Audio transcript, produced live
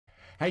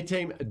Hey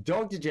team,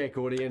 Dr. Jack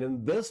Audy, and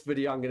in this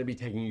video I'm going to be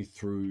taking you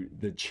through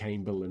the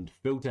Chamberland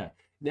filter.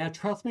 Now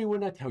trust me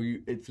when I tell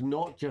you it's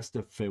not just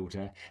a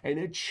filter, and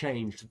it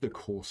changed the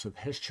course of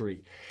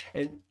history.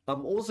 And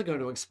I'm also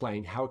going to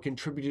explain how it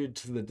contributed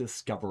to the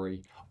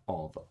discovery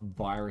of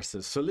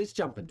viruses. So let's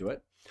jump into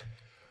it.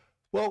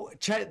 Well,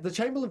 the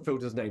Chamberland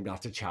filter is named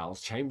after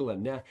Charles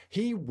Chamberlain. Now,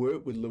 he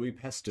worked with Louis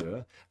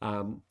Pasteur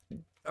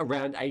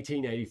around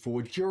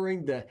 1884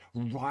 during the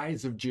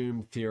rise of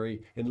germ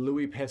theory, and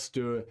Louis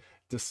Pasteur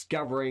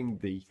discovering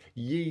the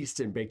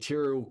yeast and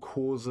bacterial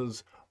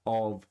causes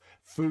of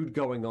food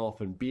going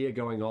off and beer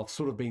going off,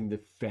 sort of being the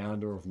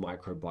founder of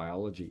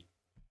microbiology.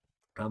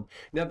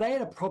 Now, they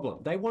had a problem.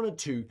 They wanted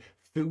to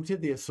filter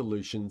their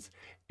solutions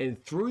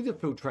and through the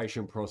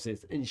filtration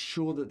process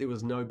ensure that there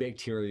was no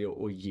bacteria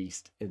or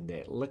yeast in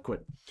that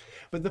liquid.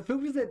 But the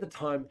filters at the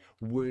time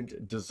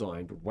weren't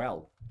designed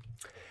well.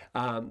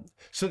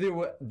 So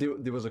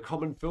there was a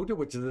common filter,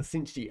 which is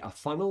essentially a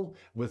funnel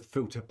with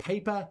filter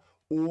paper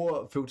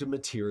or filter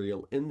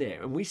material in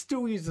there. And we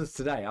still use this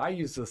today. I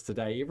use this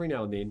today every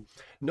now and then,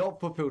 not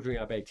for filtering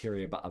out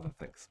bacteria, but other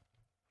things.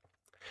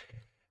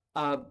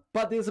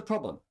 But there's a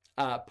problem.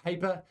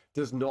 Paper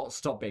does not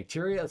stop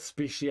bacteria,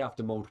 especially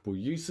after multiple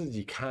uses.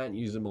 You can't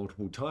use it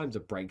multiple times.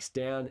 It breaks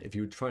down. If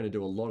you're trying to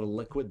do a lot of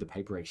liquid, the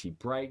paper actually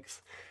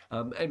breaks.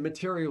 And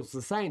materials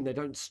the same. They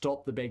don't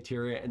stop the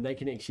bacteria, and they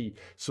can actually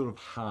sort of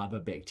harbor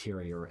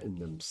bacteria in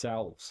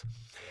themselves.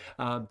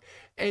 And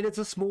it's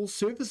a small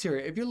surface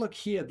area. If you look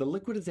here, the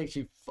liquid is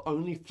actually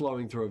only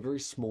flowing through a very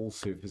small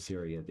surface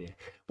area there.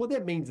 What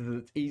that means is that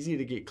it's easier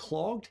to get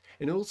clogged,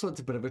 and also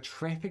it's a bit of a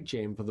traffic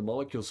jam for the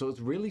molecule. So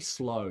it's really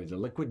slow. The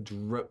liquid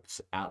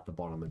drips out the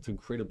bottom. It's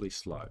incredibly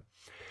slow.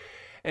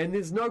 And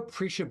there's no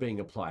pressure being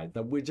applied.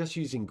 We're just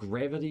using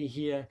gravity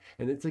here,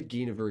 and it's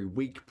again a very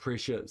weak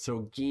pressure. So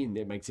again,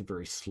 that makes it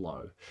very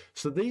slow.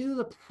 So these are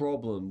the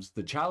problems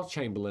that Charles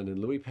Chamberlain and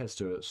Louis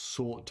Pasteur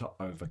sought to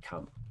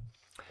overcome.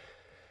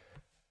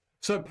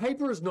 So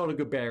paper is not a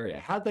good barrier.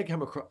 How'd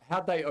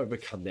they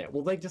overcome that?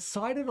 Well, they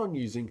decided on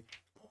using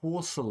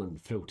porcelain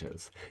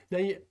filters.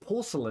 Now,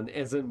 porcelain,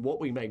 as in what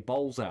we make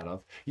bowls out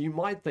of, you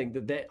might think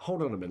that,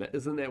 hold on a minute,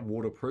 isn't that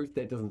waterproof?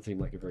 That doesn't seem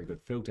like a very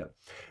good filter.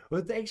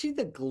 Well, it's actually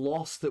the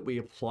gloss that we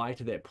apply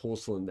to that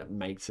porcelain that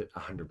makes it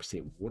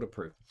 100%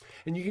 waterproof.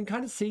 And you can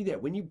kind of see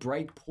that when you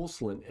break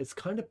porcelain, it's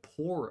kind of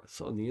porous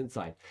on the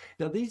inside.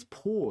 Now, these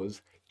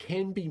pores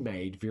can be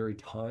made very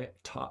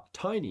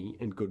tiny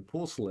in good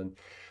porcelain,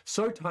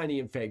 so tiny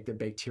in fact that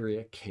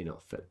bacteria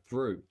cannot fit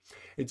through.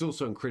 It's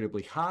also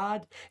incredibly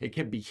hard. It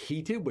can be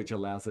heated, which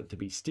allows it to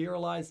be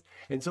sterilized,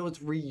 and so it's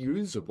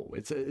reusable.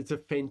 It's a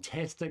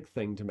fantastic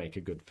thing to make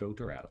a good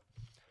filter out of.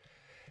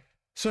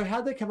 So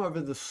how did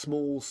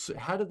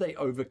they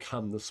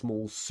overcome the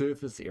small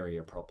surface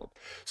area problem?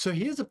 So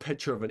here's a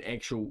picture of an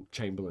actual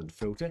Chamberland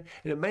filter,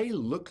 and it may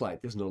look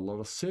like there's not a lot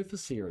of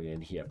surface area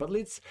in here, but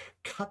let's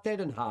cut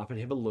that in half and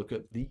have a look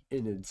at the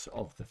innards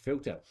of the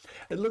filter.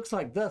 It looks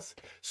like this.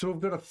 So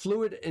we've got a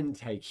fluid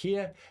intake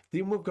here,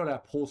 then we've got our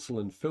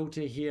porcelain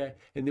filter here,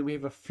 and then we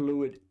have a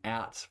fluid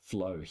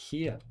outflow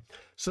here.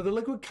 So the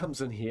liquid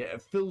comes in here,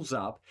 it fills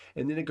up,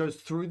 and then it goes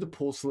through the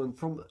porcelain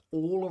from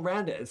all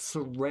around it. It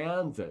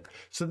surrounds it.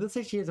 So this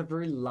actually has a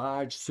very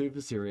large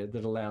surface area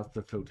that allows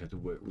the filter to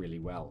work really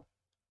well.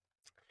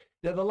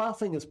 Now the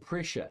last thing is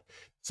pressure.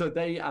 So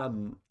they,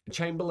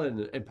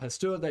 Chamberlain and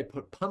Pasteur, they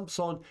put pumps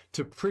on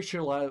to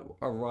pressurize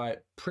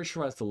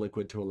the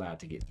liquid to allow it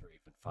to get through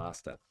even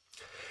faster.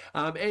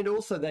 And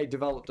also they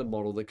developed a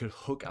model that could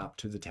hook up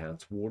to the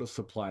town's water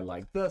supply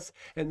like this,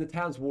 and the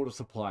town's water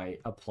supply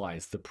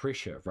applies the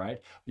pressure, right?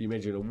 You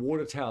imagine a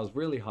water tower is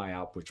really high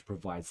up, which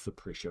provides the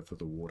pressure for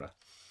the water.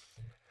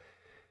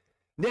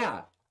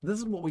 Now, this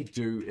is what we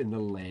do in the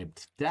lab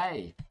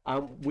today.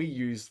 We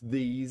use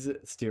these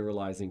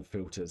sterilizing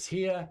filters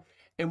here.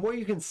 And what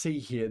you can see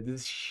here,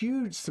 there's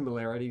huge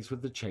similarities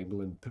with the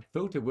Chamberland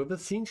filter. We've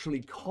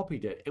essentially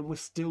copied it, and we're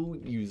still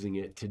using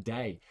it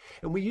today.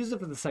 And we use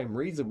it for the same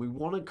reason. We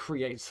want to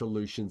create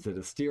solutions that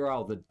are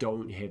sterile, that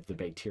don't have the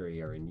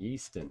bacteria and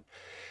yeast in.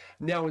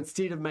 Now,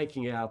 instead of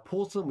making it out of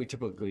porcelain, we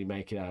typically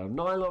make it out of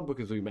nylon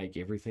because we make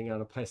everything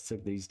out of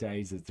plastic these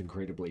days. It's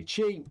incredibly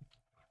cheap.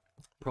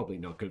 Probably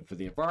not good for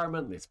the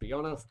environment, let's be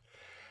honest.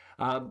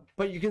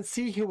 But you can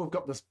see here we've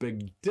got this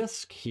big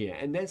disc here,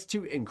 and that's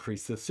to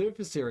increase the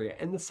surface area.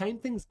 And the same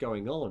thing's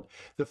going on.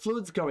 The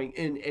fluid's going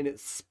in and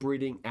it's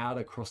spreading out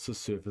across the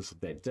surface of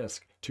that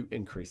disc to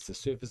increase the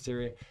surface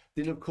area.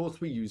 Then of course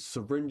we use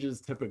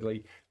syringes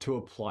typically to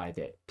apply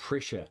that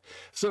pressure.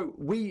 So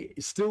we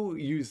still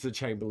use the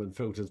Chamberland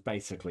filters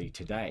basically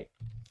today.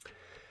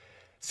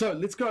 So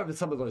let's go over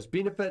some of those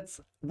benefits.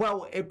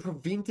 Well, it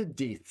prevented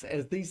deaths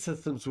as these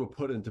systems were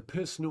put into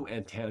personal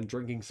and town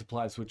drinking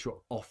supplies, which were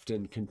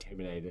often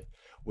contaminated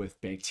with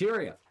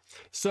bacteria.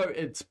 So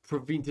it's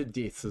prevented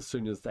deaths as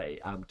soon as they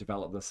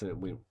developed this and it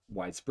went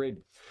widespread.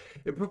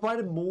 It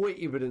provided more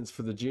evidence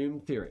for the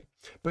germ theory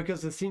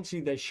because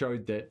essentially they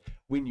showed that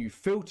when you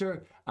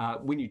filter,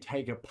 when you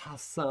take a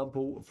pus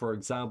sample, for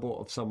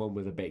example, of someone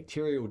with a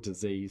bacterial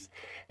disease,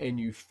 and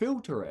you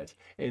filter it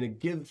and it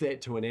gives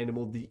that to an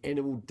animal, the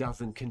animal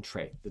doesn't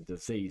contract the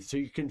disease. So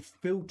you can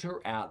filter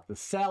out the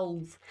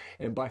cells,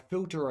 and by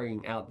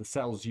filtering out the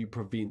cells, you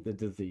prevent the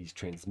disease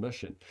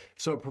transmission.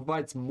 So it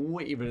provides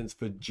more evidence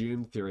for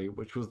germ theory,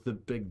 which was the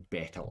big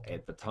battle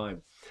at the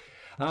time.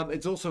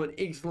 It's also an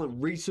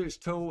excellent research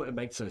tool. It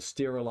makes those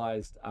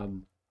sterilized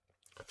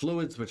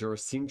fluids, which are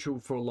essential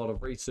for a lot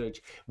of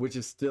research, which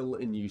is still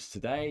in use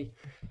today.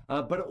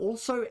 But it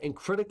also, and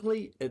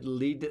critically, it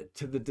led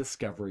to the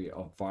discovery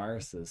of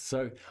viruses.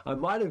 So I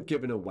might have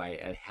given away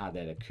at how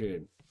that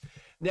occurred.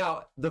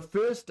 Now, the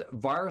first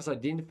virus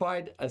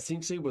identified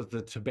essentially was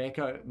the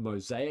tobacco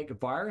mosaic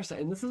virus,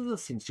 and this is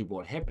essentially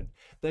what happened.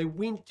 They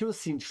went to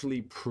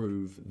essentially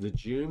prove the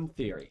germ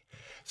theory.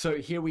 So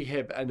here we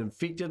have an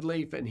infected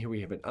leaf, and here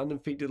we have an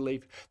uninfected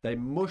leaf. They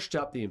mushed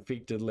up the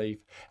infected leaf,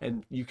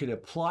 and you can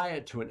apply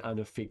it to an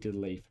unaffected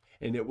leaf,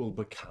 and it will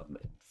become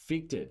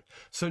infected.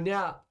 So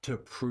now, to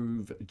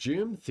prove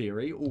germ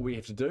theory, all we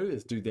have to do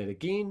is do that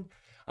again.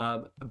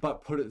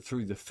 But put it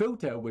through the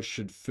filter, which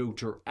should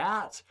filter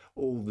out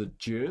all the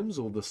germs,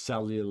 all the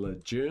cellular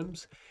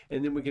germs,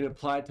 and then we can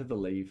apply it to the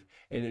leaf,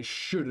 and it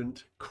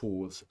shouldn't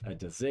cause a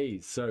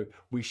disease. So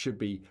we should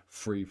be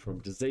free from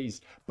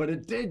disease. But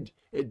it did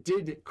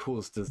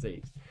cause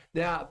disease.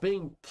 Now,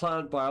 being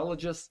plant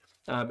biologists,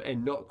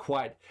 and not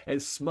quite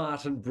as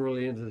smart and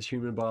brilliant as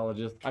human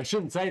biologists. I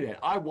shouldn't say that.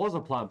 I was a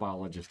plant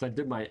biologist. I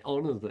did my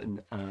honors in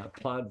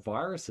plant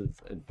viruses,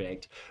 in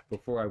fact,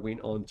 before I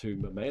went on to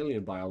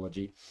mammalian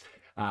biology.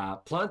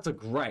 Plants are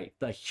great.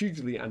 They're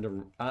hugely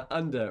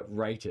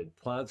underrated.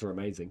 Plants are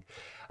amazing.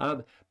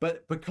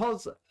 But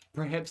because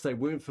perhaps they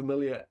weren't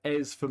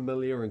as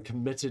familiar and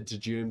committed to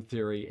germ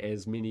theory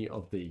as many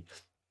of the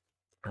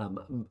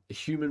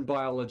human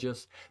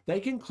biologists, they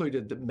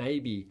concluded that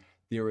maybe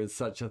there is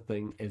such a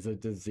thing as a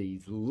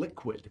disease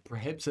liquid.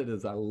 Perhaps it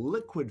is a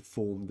liquid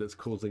form that's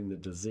causing the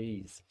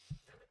disease.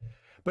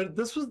 But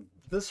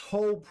this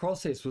whole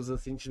process was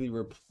essentially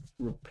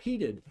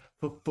repeated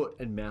for foot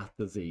and mouth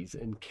disease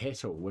in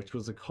cattle, which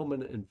was a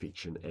common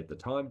infection at the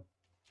time.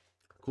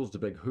 Caused a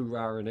big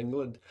hoorah in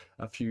England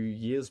a few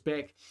years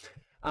back.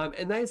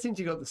 And they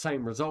essentially got the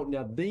same result.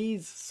 Now,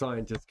 these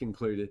scientists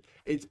concluded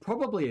it's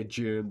probably a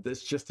germ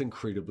that's just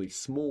incredibly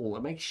small.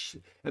 It makes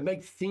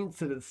sense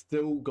that it's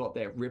still got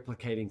that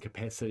replicating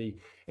capacity.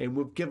 And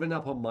we've given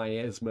up on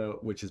miasma,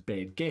 which is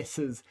bad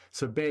gases.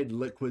 So bad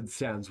liquids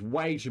sounds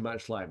way too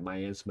much like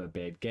miasma,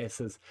 bad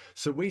gases.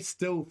 So we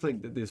still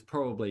think that there's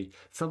probably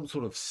some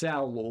sort of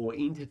cell or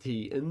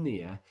entity in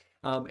there.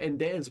 And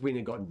that's when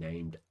it got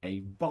named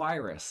a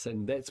virus.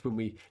 And that's when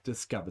we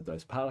discovered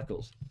those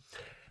particles.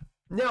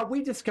 Now,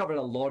 we discovered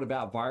a lot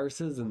about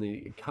viruses in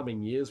the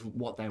coming years,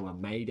 what they were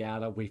made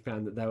out of. We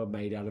found that they were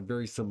made out of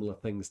very similar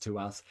things to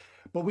us,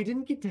 but we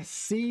didn't get to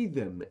see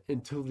them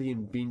until the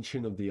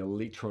invention of the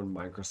electron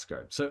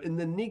microscope. So in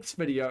the next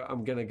video,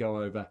 I'm going to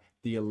go over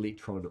the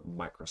electron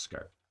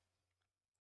microscope.